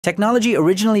Technology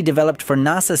originally developed for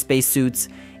NASA spacesuits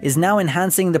is now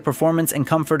enhancing the performance and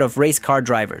comfort of race car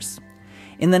drivers.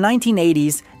 In the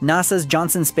 1980s, NASA's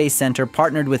Johnson Space Center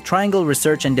partnered with Triangle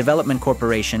Research and Development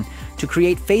Corporation to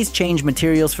create phase-change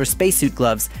materials for spacesuit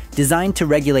gloves designed to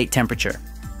regulate temperature.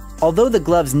 Although the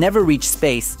gloves never reached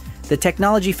space, the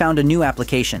technology found a new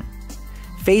application.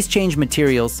 Phase-change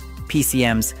materials,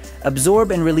 PCMs,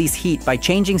 absorb and release heat by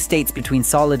changing states between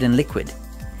solid and liquid.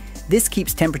 This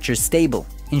keeps temperatures stable,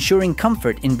 ensuring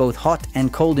comfort in both hot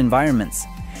and cold environments.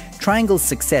 Triangle's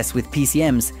success with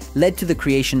PCMs led to the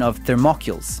creation of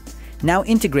thermocules, now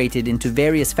integrated into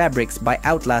various fabrics by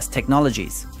Outlast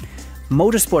Technologies.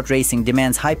 Motorsport racing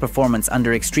demands high performance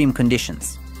under extreme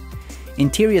conditions.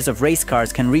 Interiors of race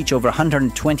cars can reach over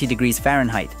 120 degrees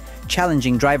Fahrenheit,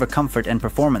 challenging driver comfort and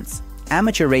performance.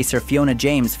 Amateur racer Fiona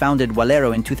James founded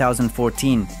Wero in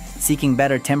 2014, seeking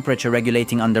better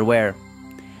temperature-regulating underwear.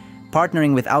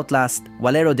 Partnering with Outlast,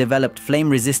 Wero developed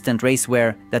flame-resistant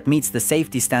racewear that meets the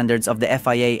safety standards of the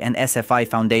FIA and SFI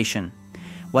Foundation.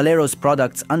 Wero's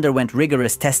products underwent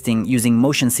rigorous testing using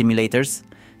motion simulators,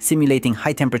 simulating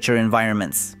high-temperature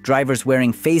environments. Drivers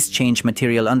wearing phase-change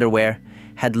material underwear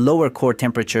had lower core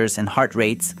temperatures and heart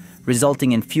rates,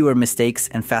 resulting in fewer mistakes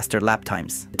and faster lap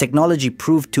times. The technology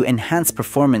proved to enhance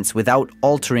performance without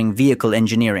altering vehicle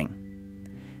engineering.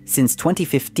 Since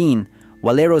 2015,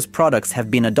 Wero's products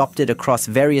have been adopted across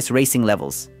various racing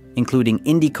levels, including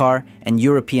IndyCar and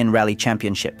European Rally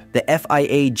Championship. The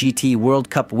FIA GT World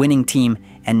Cup winning team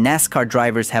and NASCAR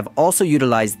drivers have also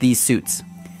utilized these suits.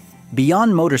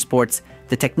 Beyond motorsports,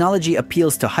 the technology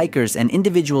appeals to hikers and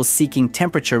individuals seeking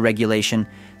temperature regulation,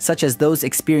 such as those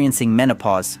experiencing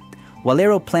menopause.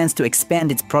 Wero plans to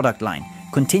expand its product line,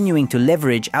 continuing to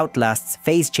leverage Outlast's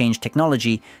phase-change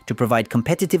technology to provide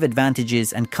competitive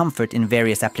advantages and comfort in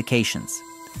various applications.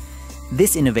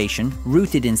 This innovation,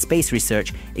 rooted in space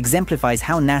research, exemplifies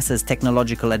how NASA's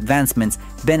technological advancements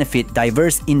benefit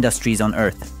diverse industries on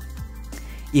Earth.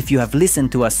 If you have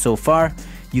listened to us so far,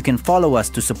 you can follow us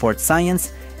to support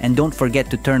science, and don't forget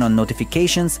to turn on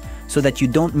notifications so that you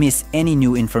don't miss any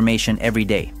new information every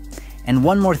day. And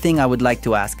one more thing I would like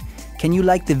to ask: can you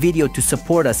like the video to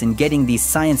support us in getting these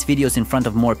science videos in front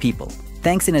of more people?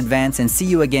 Thanks in advance, and see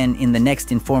you again in the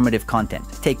next informative content.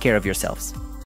 Take care of yourselves.